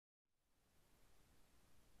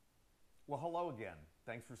Well, hello again.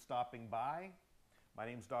 Thanks for stopping by. My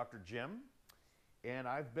name's Dr. Jim, and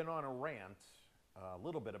I've been on a rant a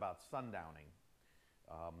little bit about sundowning.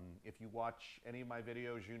 If you watch any of my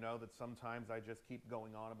videos, you know that sometimes I just keep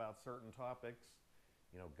going on about certain topics,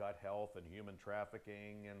 gut health and human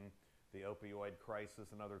trafficking and the opioid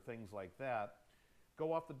crisis and other things like that.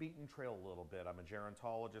 Go off the beaten trail a little bit. I'm a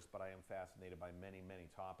gerontologist, but I am fascinated by many, many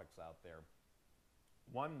topics out there.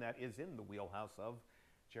 One that is in the wheelhouse of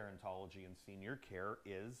gerontology and senior care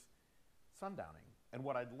is sundowning. And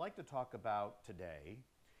what I'd like to talk about today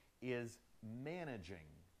is managing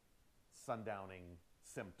sundowning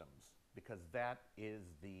symptoms, because that is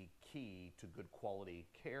the key to good quality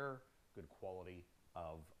care, good quality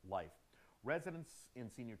of life. Residents in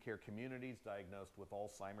senior care communities diagnosed with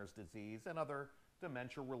Alzheimer's disease and other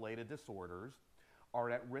dementia-related disorders are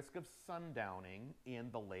at risk of sundowning in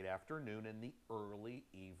the late afternoon and the early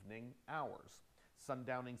evening hours.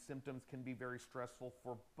 Sundowning symptoms can be very stressful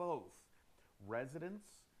for both residents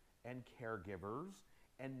and caregivers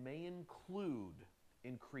and may include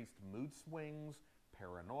increased mood swings,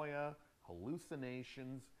 paranoia,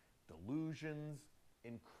 hallucinations, delusions,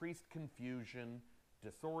 increased confusion,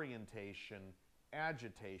 disorientation,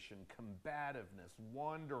 agitation, combativeness,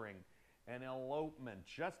 wandering, and elopement,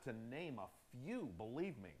 just to name a few.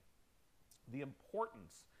 Believe me, the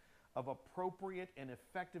importance of appropriate and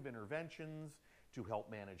effective interventions to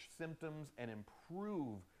help manage symptoms and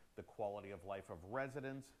improve the quality of life of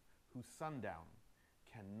residents who sundown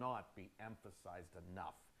cannot be emphasized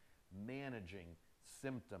enough. Managing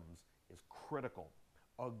symptoms is critical.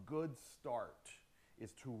 A good start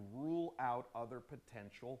is to rule out other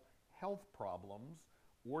potential health problems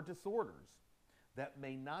or disorders that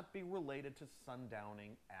may not be related to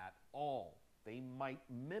sundowning at all. They might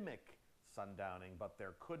mimic sundowning, but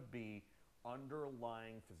there could be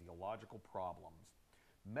underlying physiological problems.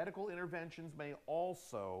 Medical interventions may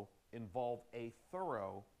also involve a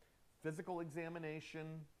thorough physical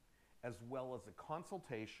examination as well as a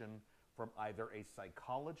consultation from either a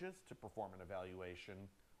psychologist to perform an evaluation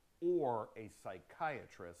or a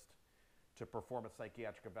psychiatrist to perform a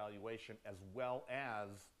psychiatric evaluation, as well as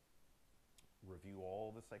review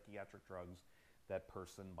all the psychiatric drugs that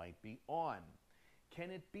person might be on. Can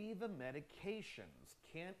it be the medications?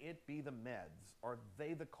 Can it be the meds? Are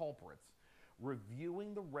they the culprits?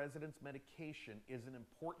 Reviewing the resident's medication is an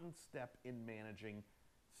important step in managing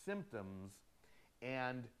symptoms,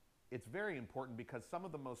 and it's very important because some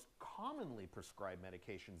of the most commonly prescribed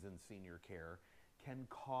medications in senior care can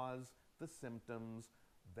cause the symptoms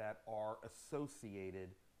that are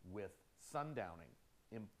associated with sundowning.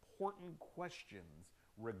 Important questions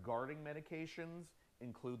regarding medications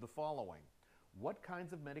include the following. What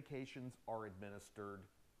kinds of medications are administered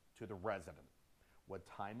to the resident? What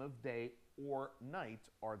time of day or night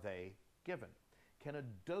are they given? Can a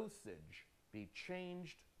dosage be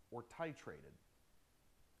changed or titrated?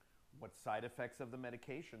 What side effects of the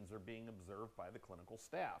medications are being observed by the clinical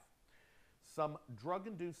staff? Some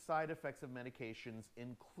drug-induced side effects of medications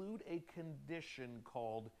include a condition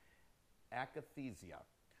called akathisia,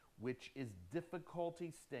 which is difficulty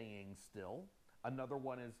staying still. Another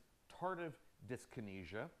one is tardive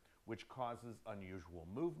dyskinesia, which causes unusual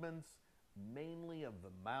movements, mainly of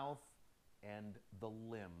the mouth and the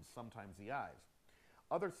limbs, sometimes the eyes.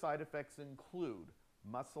 Other side effects include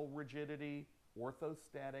muscle rigidity,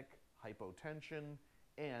 orthostatic hypotension,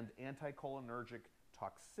 and anticholinergic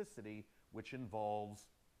toxicity, which involves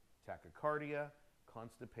tachycardia,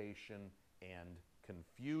 constipation, and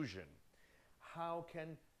confusion. How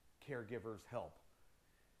can caregivers help?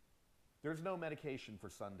 There's no medication for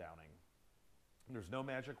sundowning. There's no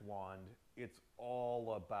magic wand. It's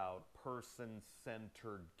all about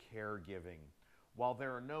person-centered caregiving. While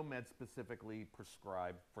there are no meds specifically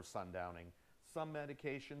prescribed for sundowning, some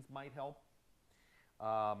medications might help,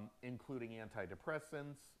 including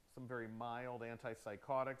antidepressants, some very mild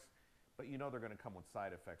antipsychotics, but you know they're going to come with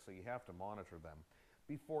side effects, so you have to monitor them.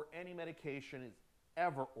 Before any medication is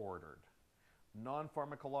ever ordered,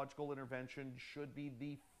 non-pharmacological intervention should be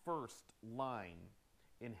the first line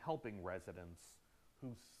in helping residents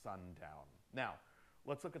who sundown. Now,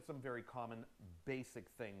 let's look at some very common basic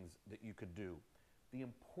things that you could do. The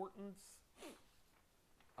importance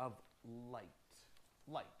of light.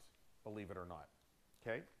 Light, believe it or not.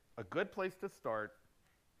 Okay? A good place to start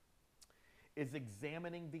is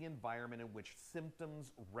examining the environment in which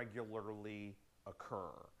symptoms regularly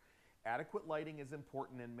occur. Adequate lighting is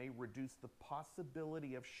important and may reduce the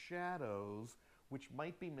possibility of shadows, which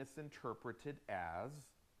might be misinterpreted as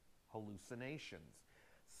hallucinations.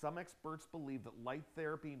 Some experts believe that light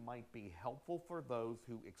therapy might be helpful for those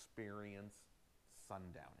who experience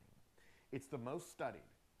sundowning. It's the most studied,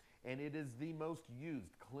 and it is the most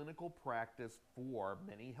used clinical practice for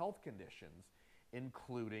many health conditions,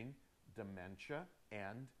 including dementia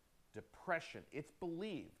and depression. It's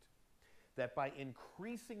believed that by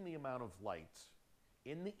increasing the amount of light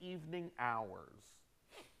in the evening hours,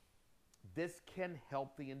 this can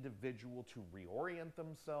help the individual to reorient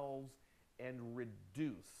themselves and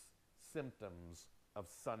reduce symptoms of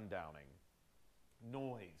sundowning.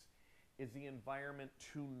 Noise. Is the environment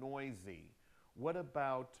too noisy? What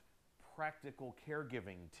about practical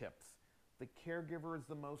caregiving tips? The caregiver is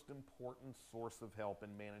the most important source of help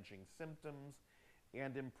in managing symptoms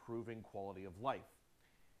and improving quality of life.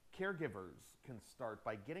 Caregivers can start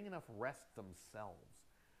by getting enough rest themselves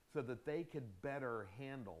so that they could better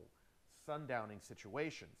handle sundowning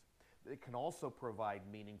situations. They can also provide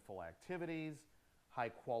meaningful activities, high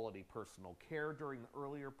quality personal care during the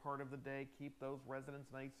earlier part of the day, keep those residents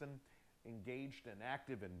nice and engaged and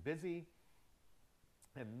active and busy.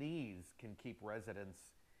 And these can keep residents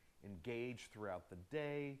engaged throughout the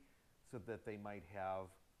day so that they might have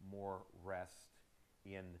more rest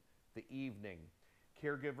in the evening.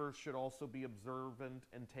 Caregivers should also be observant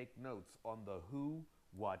and take notes on the who,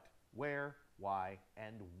 what, where, why,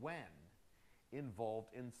 and when involved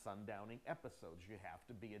in sundowning episodes. You have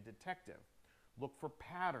to be a detective. Look for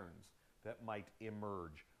patterns that might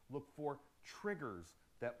emerge. Look for triggers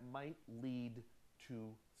that might lead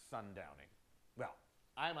to sundowning. Well,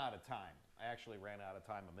 I'm out of time. I actually ran out of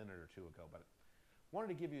time a minute or two ago, but wanted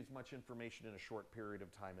to give you as much information in a short period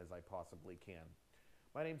of time as I possibly can.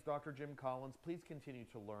 My name's Dr. Jim Collins. Please continue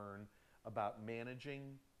to learn about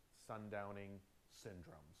managing sundowning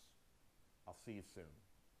syndromes. I'll see you soon.